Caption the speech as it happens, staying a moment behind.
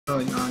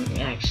Going on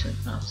reaction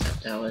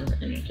concept, that was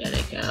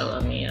energetic.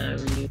 Let me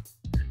read.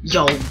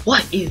 Yo,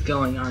 what is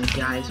going on,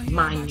 guys?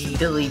 My name is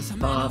Billy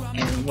Bob,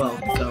 and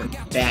welcome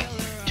back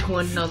to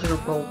another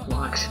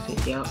Roblox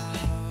video.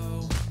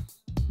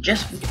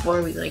 Just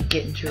before we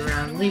get into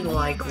around, leave a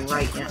like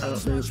right now. Oh,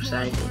 oops,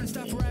 I didn't.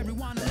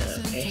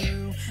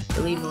 Okay,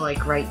 leave a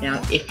like right now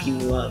if you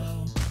love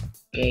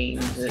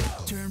games and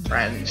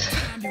friends,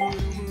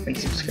 and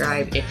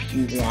subscribe if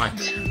you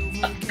want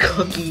a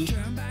cookie.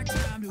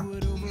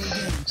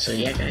 So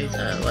yeah, guys,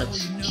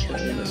 let's kill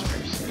this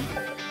person.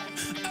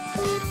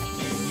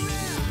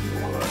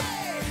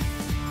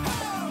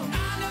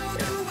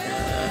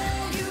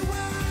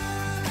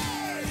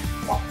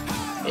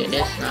 It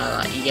is not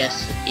like,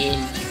 yes, it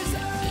is.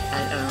 I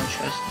don't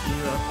trust you,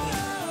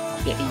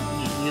 okay?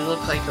 Yeah, you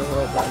look like a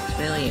Roblox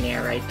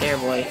millionaire right there,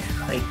 boy.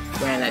 Like,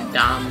 wearing that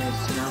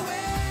dominance, you know?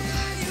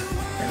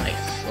 And like,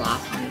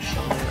 slop on your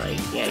shoulder,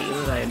 like, yeah, you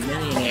look like a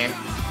millionaire.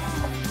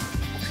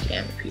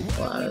 Scamming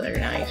people out of their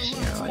knives, you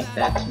know, like,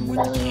 that's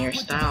millionaire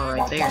style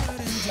right there.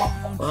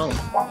 Whoa,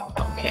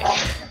 okay.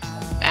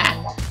 Ah!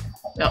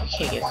 No, you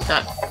can't get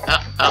stuck.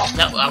 Oh,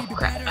 no, oh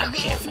crap.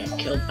 Okay, we got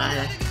killed by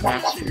a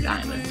master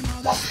diamond.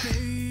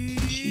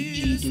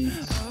 GG, dude.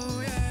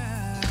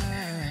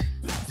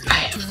 I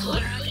have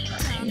literally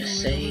nothing to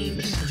say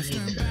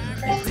besides,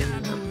 I really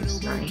love this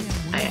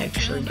knife. I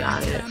actually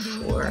got it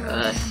for,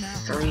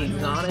 3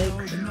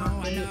 exotics,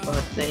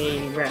 but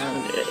they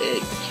rounded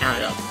it,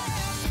 counted up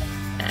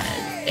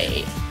as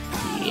a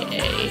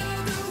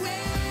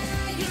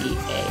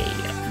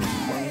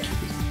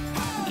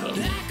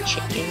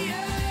chicken.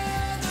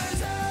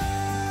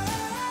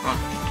 Huh.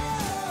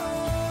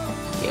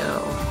 Yo,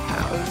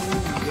 how you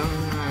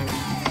gonna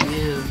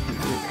give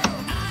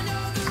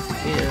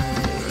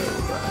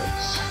Robux?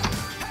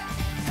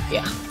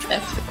 Yeah,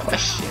 that's the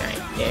question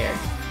right there.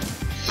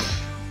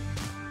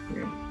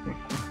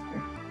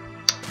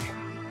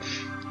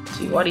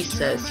 See what he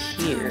says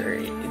here,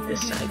 he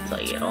decides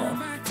like it all.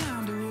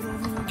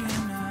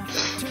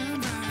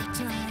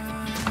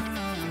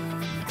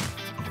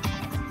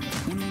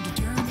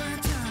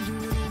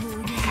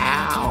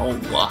 How?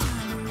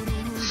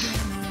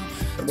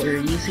 We're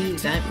easy?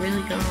 Is that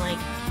really gonna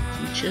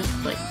teach us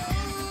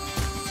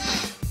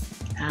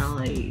how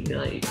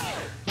like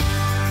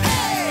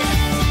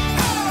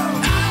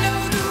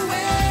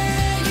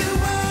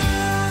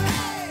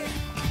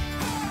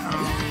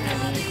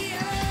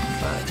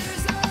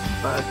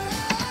bugs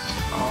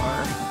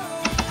are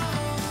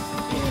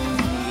in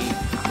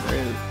the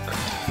group.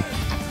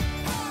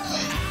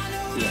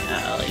 Yeah,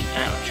 I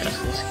don't trust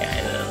this guy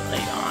though,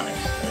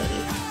 honestly.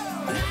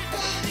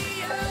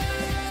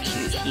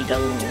 He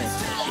doesn't even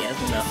think he has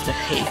enough to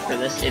pay for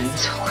this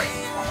inventory.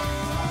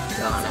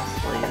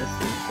 Honestly, this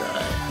is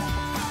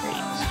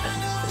pretty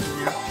expensive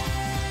now.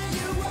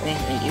 I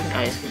think you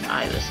guys can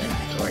buy this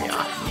inventory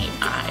off me.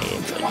 I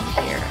wouldn't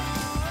care.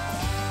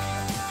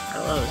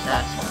 How low is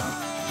that smell?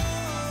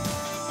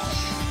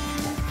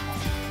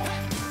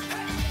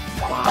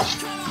 Wow.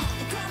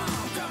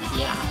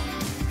 Yeah.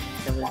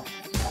 That was...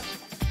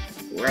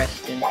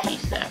 Rest in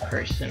peace, that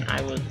person.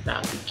 I was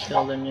about to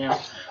kill them now.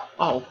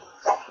 Oh,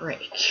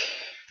 frick.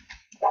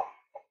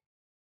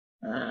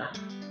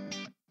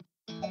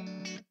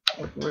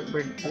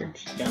 We're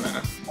just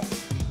gonna...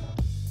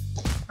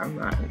 I'm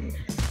not...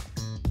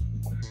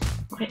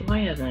 Why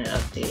hasn't it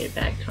updated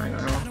back to my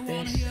normal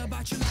face? Yeah,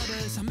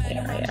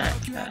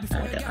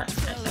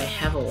 I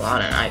have a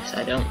lot of knives.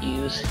 I don't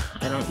use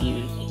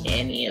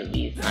any of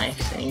these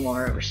knives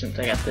anymore ever since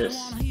I got this.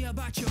 I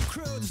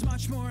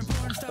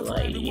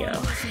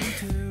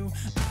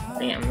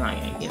think I'm not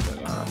gonna give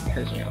them up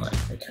because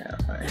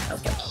I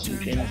have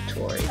huge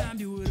inventory.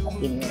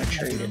 Even though I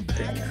traded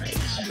 3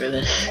 knives for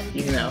this,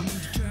 even though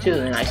 2 of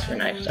the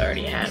knives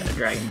already had a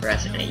dragon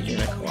breath and a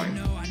unicorn.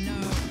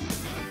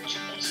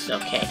 It's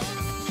okay.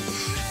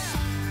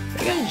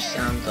 That guy just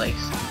sounds like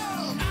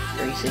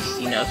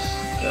 360 no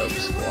scope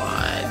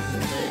squad.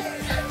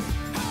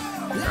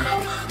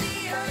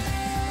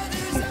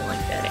 People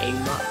like that aim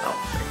up. Oh,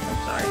 I'm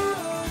sorry.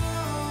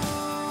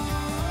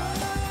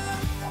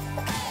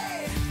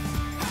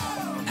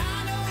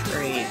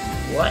 Trade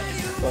what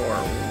for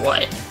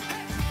what?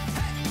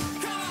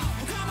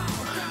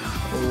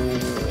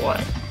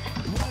 What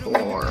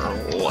for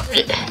what?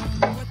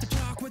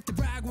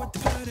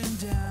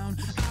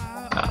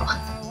 Oh.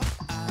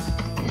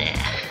 Nah.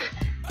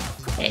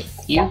 Hey,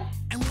 you?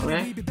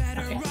 Okay?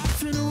 Okay.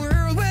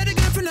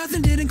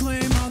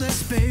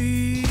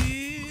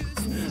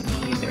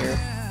 Neither.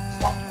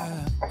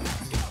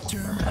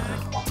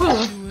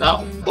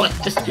 Oh, what?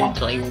 This dude's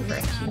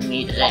wrecking me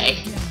today.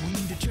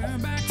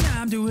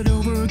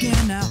 Okay,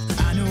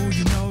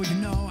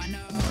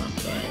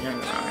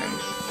 never mind.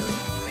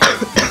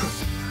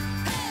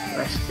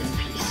 Rest in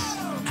peace.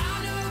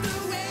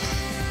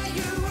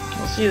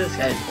 We'll see this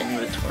guy's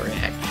inventory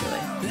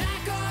actually.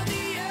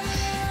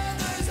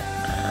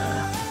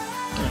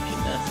 Okay,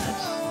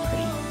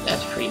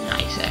 that's pretty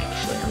nice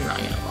actually, I'm not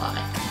gonna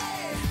lie.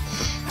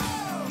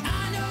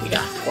 We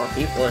got 4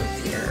 people in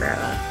here,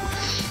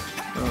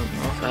 don't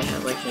know if I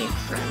have like any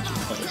friends who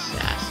play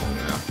Assassin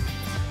though.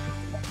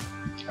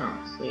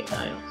 Honestly,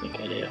 I don't think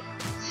I do.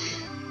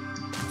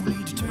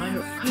 Why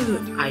do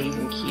I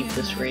even keep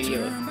this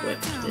radio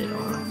equipped?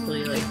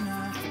 Honestly, like,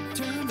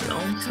 the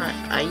only time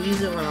I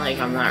use it when like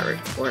I'm not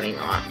recording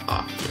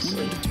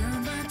obviously.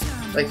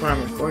 Like when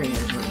I'm recording,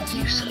 there's no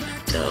use of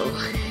it though.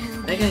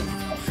 That guy, I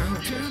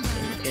don't trust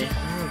him, okay? I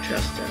don't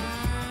trust him.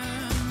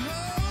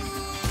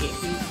 He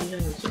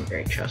doesn't seem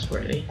very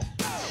trustworthy.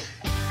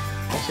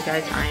 Also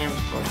guys, I am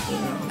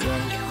posting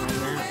one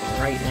comment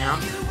right now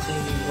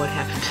saying what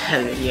happened to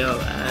that video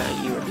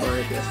you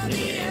recorded with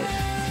me and I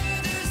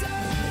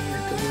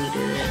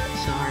deleted it,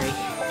 sorry.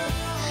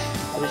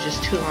 It was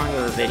just too long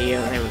of a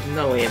video and there was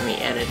no way of me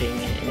editing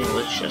it and it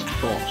was just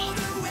bullshit.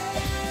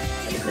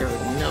 Like, there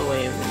was no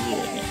way of me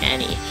doing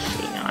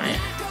anything on it.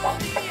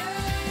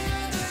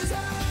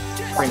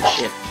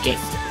 Friendship game.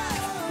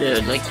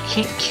 Dude, like, you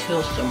can't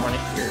kill someone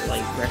if you're,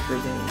 like,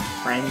 representing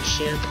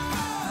friendship.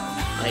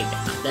 Like,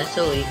 that's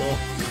illegal,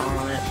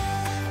 calling it.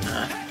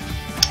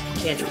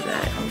 Can't do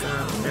that.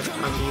 I'll never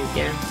talk to you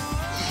again.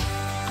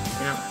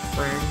 You're not my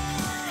friend.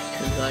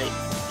 Cause, like,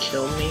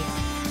 killed me.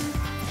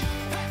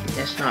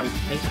 That's not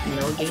making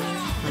no game.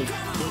 Like,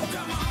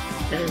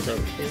 that is a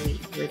really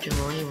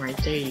original name right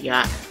there you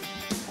got.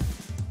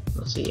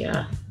 Let's see,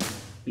 I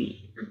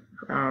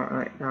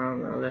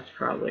don't know, that's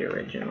probably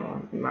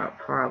original.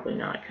 Probably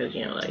not, because,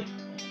 you know, like,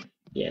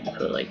 you had to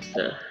put, like,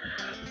 the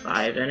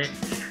 5 in it.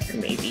 Or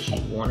maybe he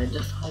wanted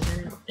the 5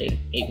 in it. Like,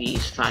 maybe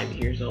he's 5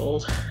 years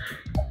old.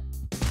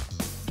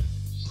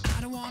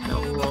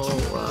 Hello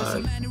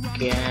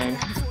again.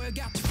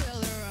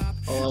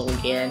 Hello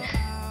again.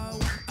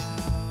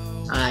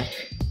 Hi.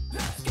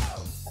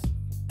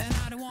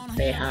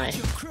 Say hi.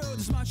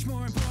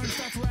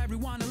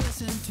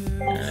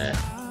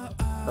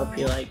 Hope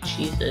you like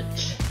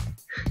Cheez-Its.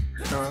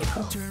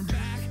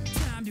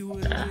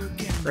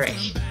 Frick.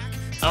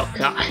 Oh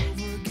god,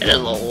 that is a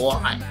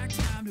lot.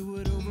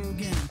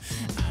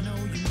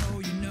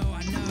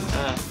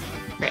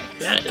 Frick,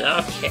 that is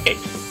okay.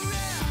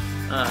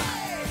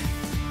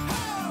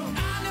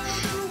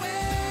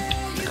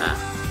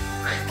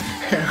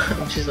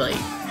 I'm just like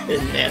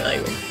sitting there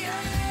like,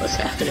 what's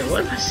happening?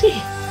 What do I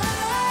see?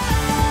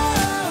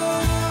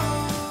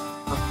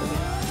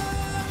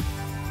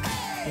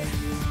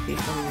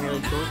 Become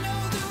really cool.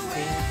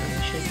 Okay, let me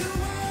show you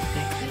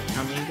exactly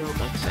how many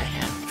Robux I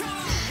have.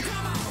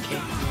 Okay,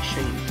 let me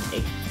show you.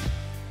 Hey.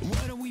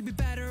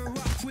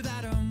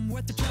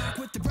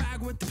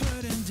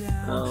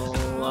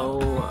 Hello,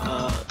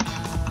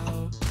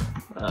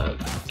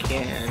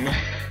 again.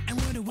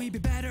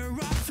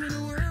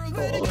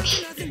 Oh,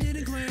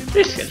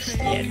 we're just gonna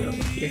stand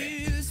over here.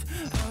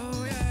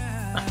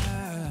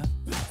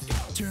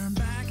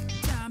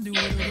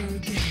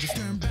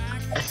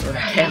 That's what I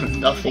have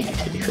nothing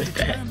to do with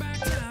that.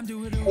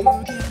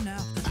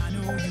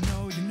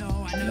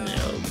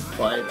 No,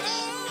 but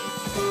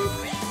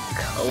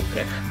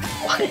Coker.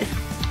 What?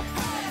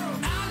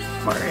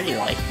 Already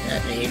like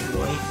that name,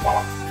 boy.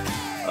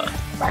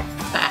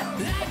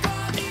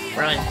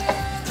 Run.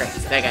 Right,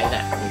 that guy's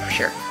after me for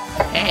sure.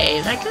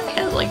 Hey, that guy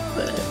has like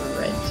the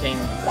red thing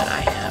that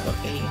I have,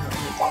 okay?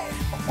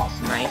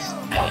 It's nice.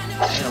 I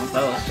don't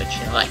both, but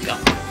you know, like,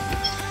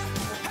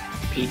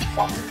 Peach.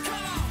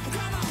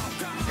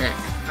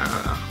 I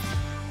don't know.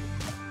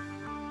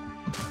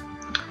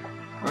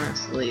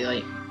 Honestly,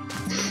 like,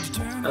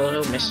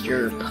 hello, Mr.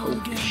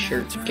 Pope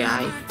Shirt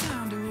Guy.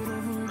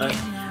 Okay,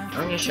 I'm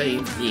gonna show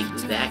you the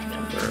exact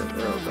number of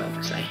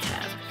Robux I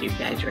have. You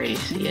guys ready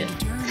to see it?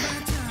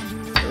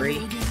 3,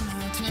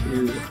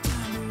 2,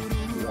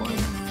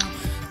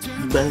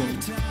 1. Boom.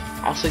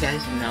 Also,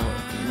 guys, no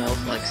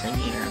flexing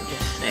here. I'm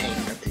just saying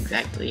that's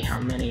exactly how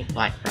many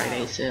Black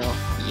Friday sale.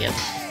 Yep.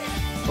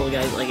 So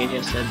guys, like I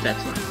just said,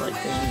 that's not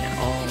flexing at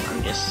all.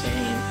 I'm just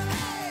saying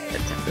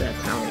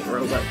that's how many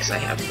Robux I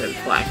have for the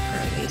Black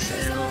Friday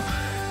sale.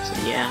 So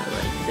yeah,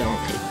 like, don't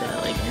take that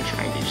like I'm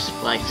trying to just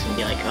flex and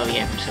be like, oh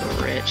yeah, I'm so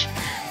rich.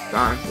 But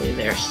honestly,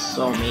 there's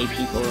so many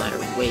people that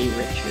are way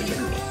richer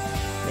than me.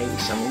 Maybe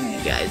some of you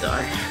guys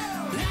are.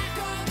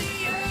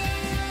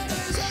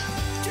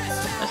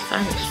 That's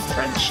kind of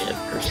friendship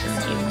person,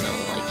 even though,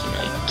 like, you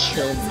know, he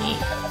killed me.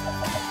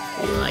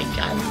 Like,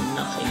 got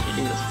nothing to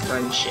do with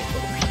friendship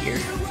over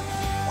here.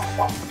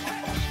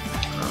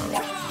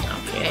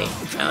 Okay,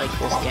 I like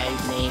this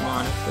guy's name,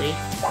 honestly.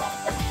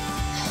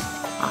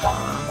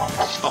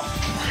 Oh,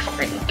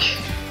 Frank.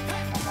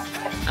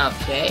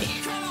 Okay,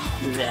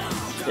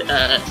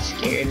 that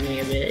scared me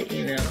a bit,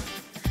 you know.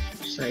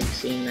 Just like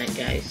seeing that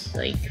guy's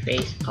like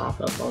face pop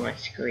up on my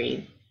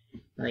screen.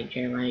 Like,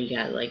 Jeremiah, you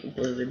got like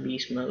Blizzard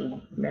Beast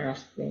mode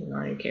mask thing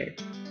on your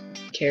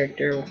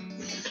character.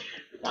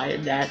 Why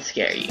did that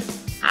scare you?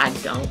 I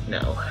don't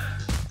know.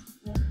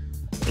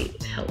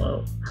 Wait,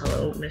 hello,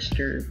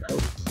 Mr.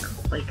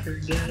 Poke Liker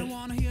guy.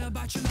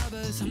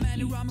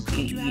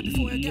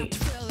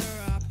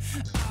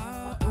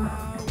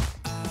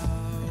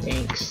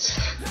 Thanks.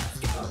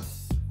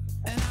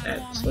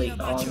 That's like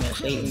all I'm gonna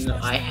say, even though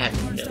I have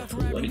no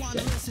clue what he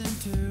said.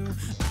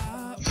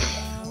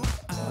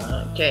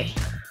 Okay.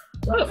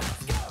 Whoa.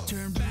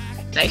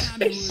 Nice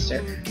face,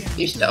 sir.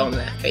 Used to own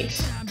that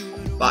face.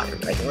 Bought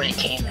it right when it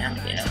came out,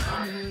 you know.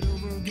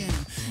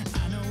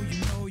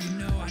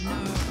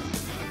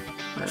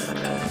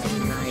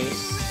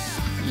 Nice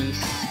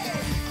east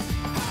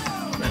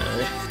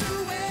mode.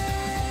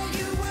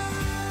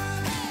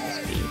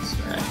 Speed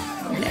mode.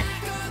 Okay.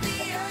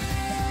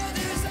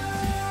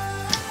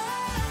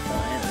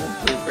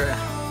 Bruh.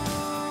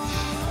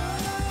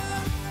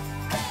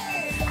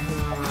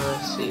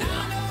 Let's see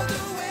though.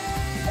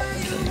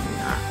 Okay,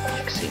 not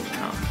mixing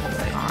up,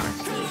 like,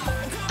 honestly.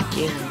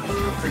 Again,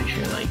 I'm pretty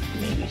sure like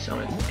maybe some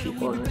of the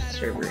people in this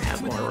server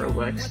have more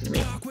Robux than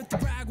me.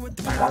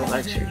 My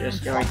Robux are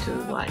just going to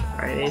the Black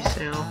Friday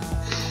sale.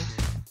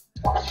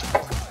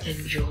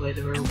 Enjoy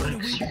the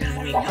Robux you're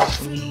gonna make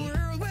off of me.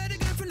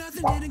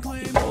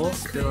 People,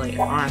 like,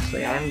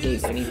 honestly, I haven't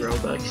gave any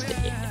Robux to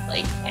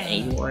like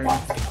anyone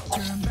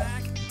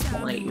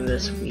like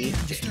this week.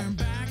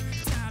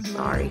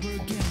 Sorry,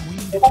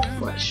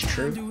 but it's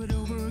true.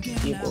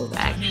 People have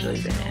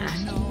actually been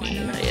asking me,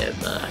 and I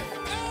have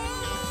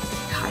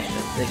kind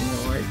of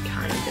ignored,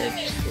 kind of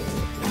just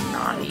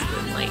not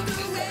even like.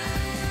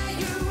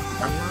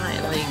 I'm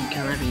not like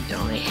gonna be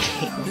donating,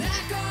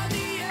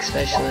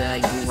 especially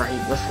like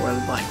right before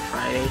the Black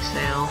Friday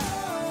sale,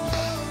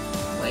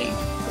 like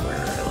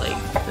where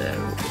like the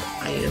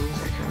items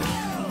are coming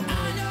out, you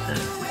know, like the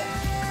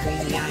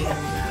crazy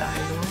items that I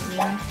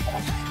want,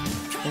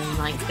 and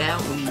like that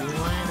we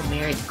want.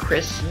 Merry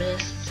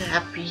Christmas,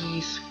 Happy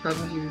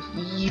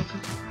ScrubRB,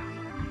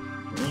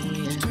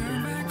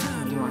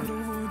 and you want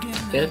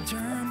good?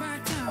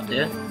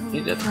 Yeah,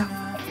 you good, bro?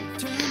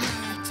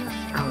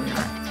 Probably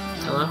not.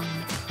 Hello?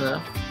 Hello?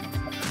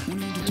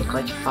 You look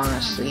like you're falling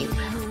asleep,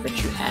 but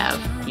you have.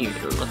 You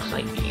look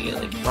like you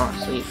like falling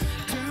asleep,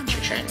 but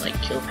you're trying to like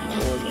kill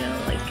people, you know,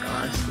 like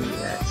honestly,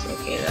 that's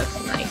okay,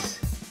 that's nice.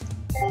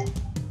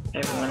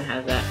 Everyone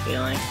has that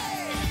feeling.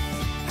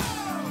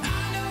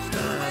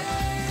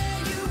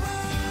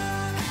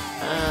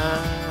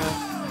 Black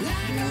Friday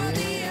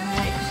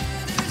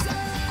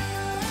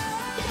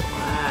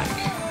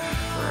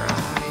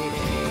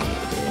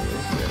is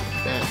the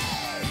best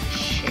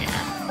shit.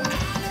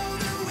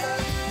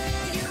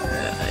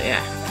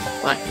 Yeah,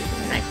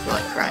 next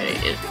Black Friday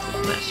is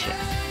the best shit.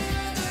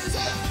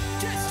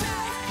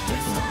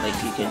 It's not like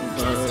you can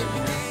vote,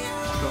 you know,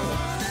 so,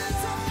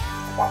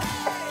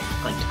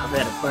 like, I've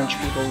had a bunch of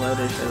people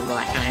voted for the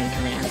Black Iron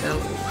Commando.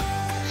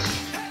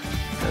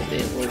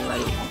 It will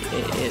like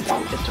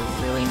it's a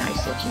really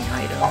nice looking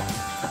item.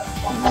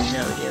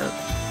 No joke.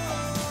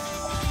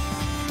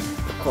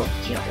 Of course,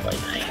 you know,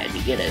 like I had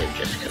to get it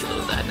just because it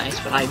was that nice,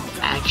 but I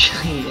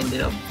actually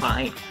ended up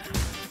buying.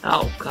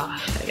 Oh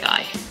gosh, that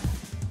guy.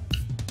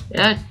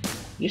 Yeah,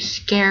 you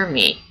scare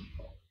me.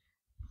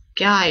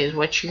 Guys,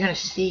 what you're gonna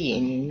see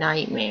in your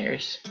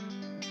nightmares.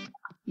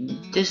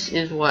 This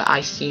is what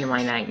I see in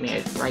my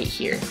nightmares right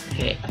here.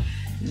 Okay,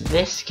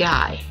 this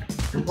guy.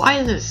 Why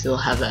does it still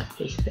have that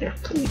face there?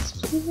 Please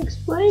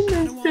explain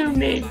this to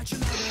me.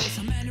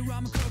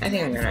 I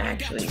think I'm gonna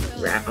actually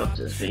wrap up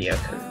this video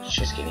because it's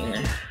just getting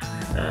there.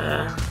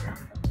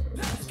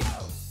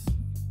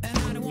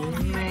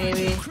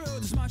 Maybe if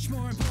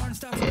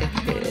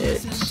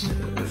it's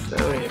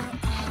voted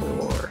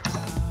for.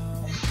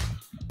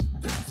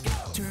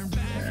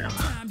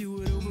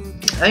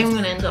 I think I'm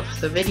gonna end up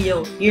the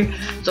video here.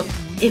 So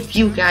if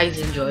you guys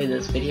enjoyed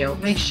this video,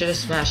 make sure to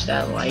smash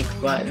that like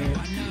button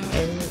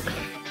and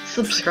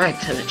subscribe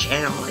to the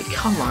channel. Like,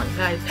 come on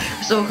guys,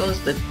 we're so close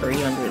to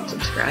 300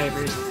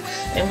 subscribers,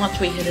 and once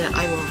we hit it,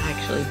 I will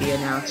actually be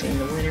announcing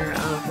the winner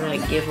of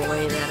that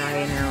giveaway that I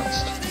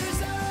announced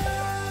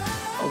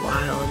a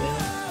while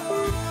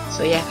ago.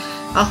 So yeah,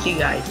 I'll see you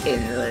guys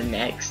in the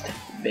next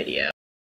video.